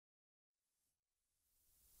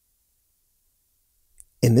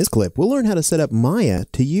In this clip, we'll learn how to set up Maya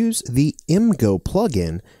to use the mGo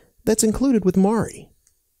plugin that's included with Mari.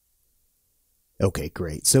 Okay,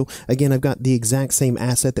 great. So again, I've got the exact same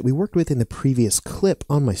asset that we worked with in the previous clip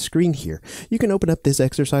on my screen here. You can open up this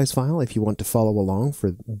exercise file if you want to follow along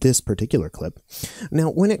for this particular clip. Now,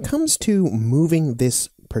 when it comes to moving this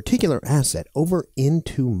particular asset over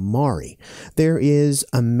into Mari, there is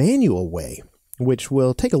a manual way, which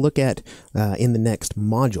we'll take a look at in the next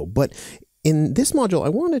module. But in this module, I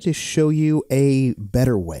wanted to show you a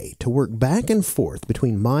better way to work back and forth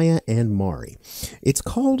between Maya and Mari. It's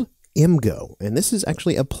called mGo, and this is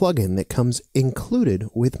actually a plugin that comes included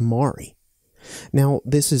with Mari. Now,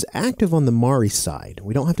 this is active on the Mari side.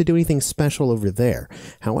 We don't have to do anything special over there.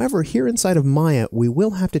 However, here inside of Maya, we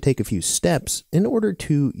will have to take a few steps in order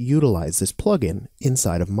to utilize this plugin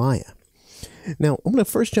inside of Maya. Now, I'm going to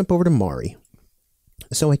first jump over to Mari,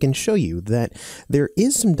 so I can show you that there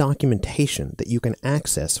is some documentation that you can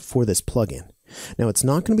access for this plugin. Now, it's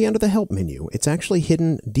not going to be under the help menu. It's actually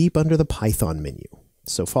hidden deep under the Python menu.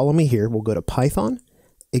 So follow me here. We'll go to Python,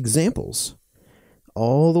 Examples,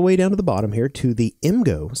 all the way down to the bottom here to the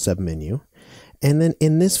mGo submenu. And then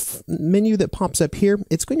in this menu that pops up here,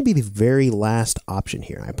 it's going to be the very last option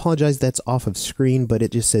here. I apologize, that's off of screen, but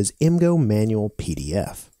it just says mGo Manual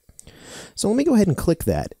PDF. So let me go ahead and click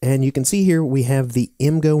that, and you can see here we have the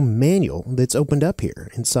mGo manual that's opened up here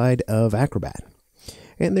inside of Acrobat.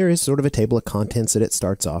 And there is sort of a table of contents that it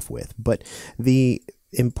starts off with, but the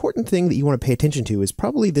important thing that you want to pay attention to is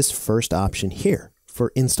probably this first option here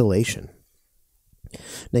for installation.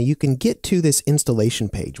 Now, you can get to this installation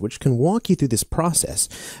page, which can walk you through this process,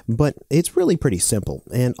 but it's really pretty simple,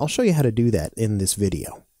 and I'll show you how to do that in this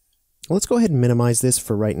video. Let's go ahead and minimize this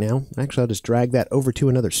for right now. Actually, I'll just drag that over to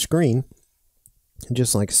another screen,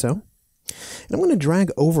 just like so. And I'm going to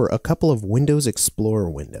drag over a couple of Windows Explorer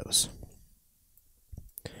windows.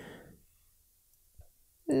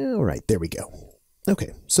 All right, there we go.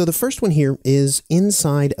 Okay, so the first one here is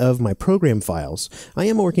inside of my program files. I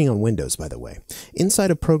am working on Windows, by the way.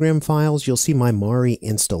 Inside of program files, you'll see my Mari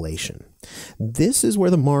installation. This is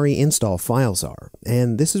where the Mari install files are,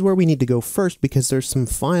 and this is where we need to go first because there's some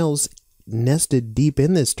files nested deep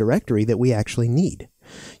in this directory that we actually need.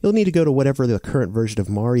 You'll need to go to whatever the current version of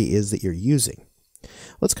Mari is that you're using.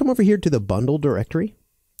 Let's come over here to the bundle directory.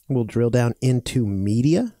 We'll drill down into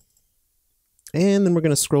Media. And then we're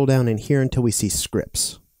going to scroll down in here until we see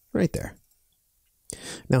scripts, right there.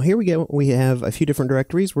 Now here we go. We have a few different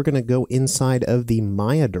directories. We're going to go inside of the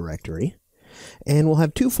Maya directory, and we'll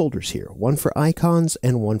have two folders here, one for icons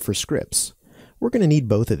and one for scripts. We're going to need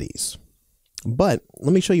both of these, but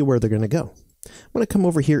let me show you where they're going to go. I'm going to come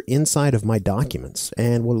over here inside of my documents,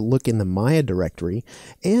 and we'll look in the Maya directory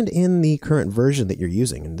and in the current version that you're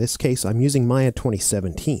using. In this case, I'm using Maya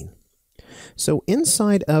 2017. So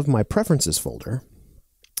inside of my preferences folder,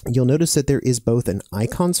 you'll notice that there is both an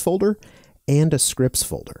icons folder and a scripts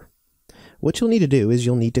folder. What you'll need to do is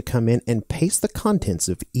you'll need to come in and paste the contents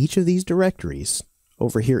of each of these directories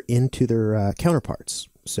over here into their counterparts.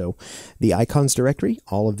 So the icons directory,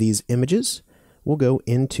 all of these images, will go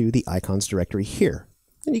into the icons directory here.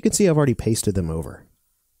 And you can see I've already pasted them over.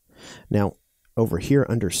 Now, over here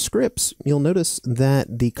under scripts, you'll notice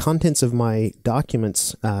that the contents of my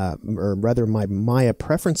documents, or rather my Maya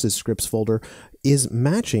preferences scripts folder, is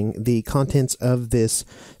matching the contents of this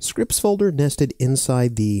scripts folder nested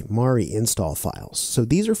inside the Mari install files. So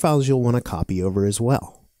these are files you'll want to copy over as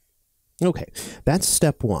well. Okay, that's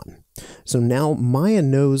step one. So now Maya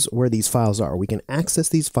knows where these files are. We can access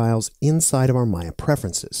these files inside of our Maya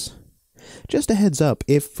preferences. Just a heads up,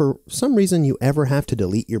 if for some reason you ever have to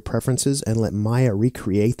delete your preferences and let Maya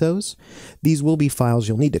recreate those, these will be files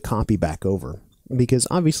you'll need to copy back over, because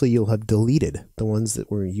obviously you'll have deleted the ones that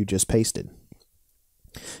you just pasted.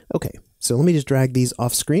 Okay, so let me just drag these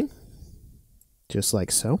off screen, just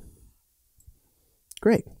like so.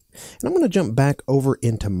 Great. And I'm going to jump back over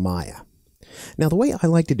into Maya. Now, the way I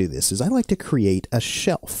like to do this is I like to create a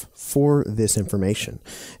shelf for this information.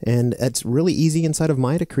 And it's really easy inside of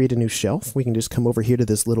Maya to create a new shelf. We can just come over here to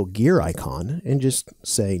this little gear icon and just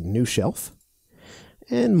say New Shelf.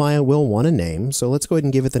 And Maya will want a name, so let's go ahead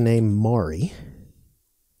and give it the name Mari.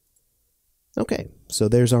 Okay, so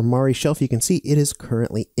there's our Mari shelf. You can see it is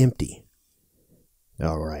currently empty.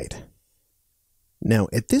 All right. Now,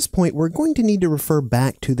 at this point, we're going to need to refer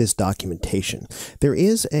back to this documentation. There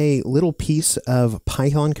is a little piece of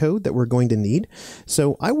Python code that we're going to need.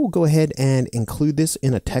 So I will go ahead and include this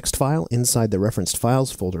in a text file inside the referenced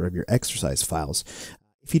files folder of your exercise files,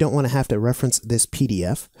 if you don't want to have to reference this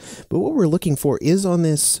PDF. But what we're looking for is on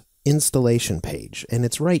this installation page, and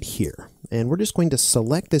it's right here. And we're just going to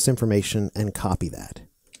select this information and copy that.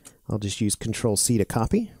 I'll just use Control C to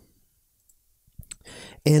copy.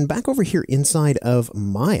 And back over here inside of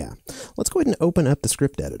Maya, let's go ahead and open up the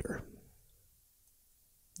script editor.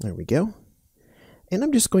 There we go. And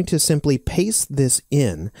I'm just going to simply paste this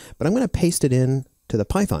in, but I'm going to paste it in to the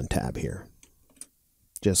Python tab here,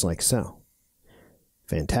 just like so.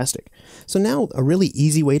 Fantastic. So now a really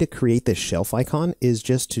easy way to create this shelf icon is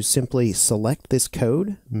just to simply select this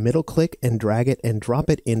code, middle click and drag it and drop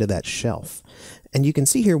it into that shelf. And you can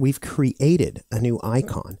see here we've created a new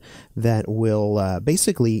icon that will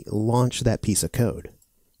basically launch that piece of code.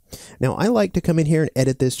 Now I like to come in here and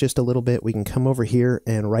edit this just a little bit. We can come over here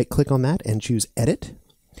and right click on that and choose edit.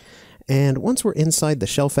 And once we're inside the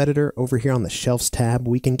shelf editor over here on the shelves tab,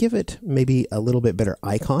 we can give it maybe a little bit better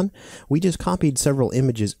icon. We just copied several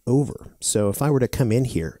images over. So if I were to come in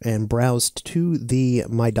here and browse to the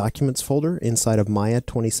My Documents folder inside of Maya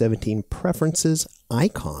 2017 Preferences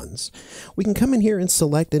Icons, we can come in here and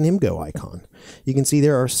select an mGo icon. You can see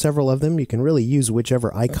there are several of them. You can really use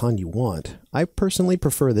whichever icon you want. I personally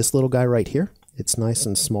prefer this little guy right here. It's nice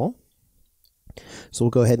and small. So we'll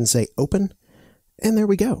go ahead and say open, and there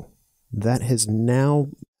we go. That has now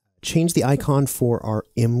changed the icon for our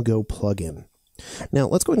mGo plugin. Now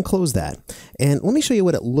let's go ahead and close that. And let me show you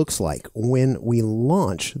what it looks like when we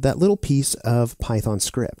launch that little piece of Python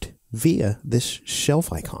script via this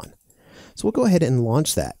shelf icon. So we'll go ahead and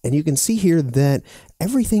launch that. And you can see here that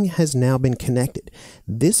everything has now been connected.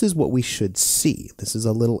 This is what we should see. This is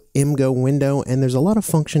a little mGo window, and there's a lot of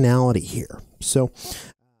functionality here. So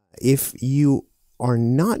if you are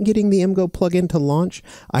not getting the mGo plugin to launch,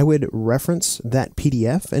 I would reference that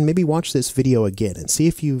PDF and maybe watch this video again and see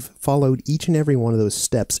if you've followed each and every one of those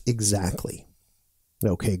steps exactly.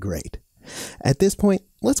 Okay, great. At this point,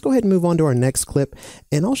 let's go ahead and move on to our next clip,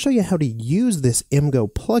 and I'll show you how to use this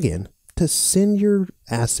mGo plugin to send your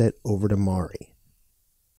asset over to Mari.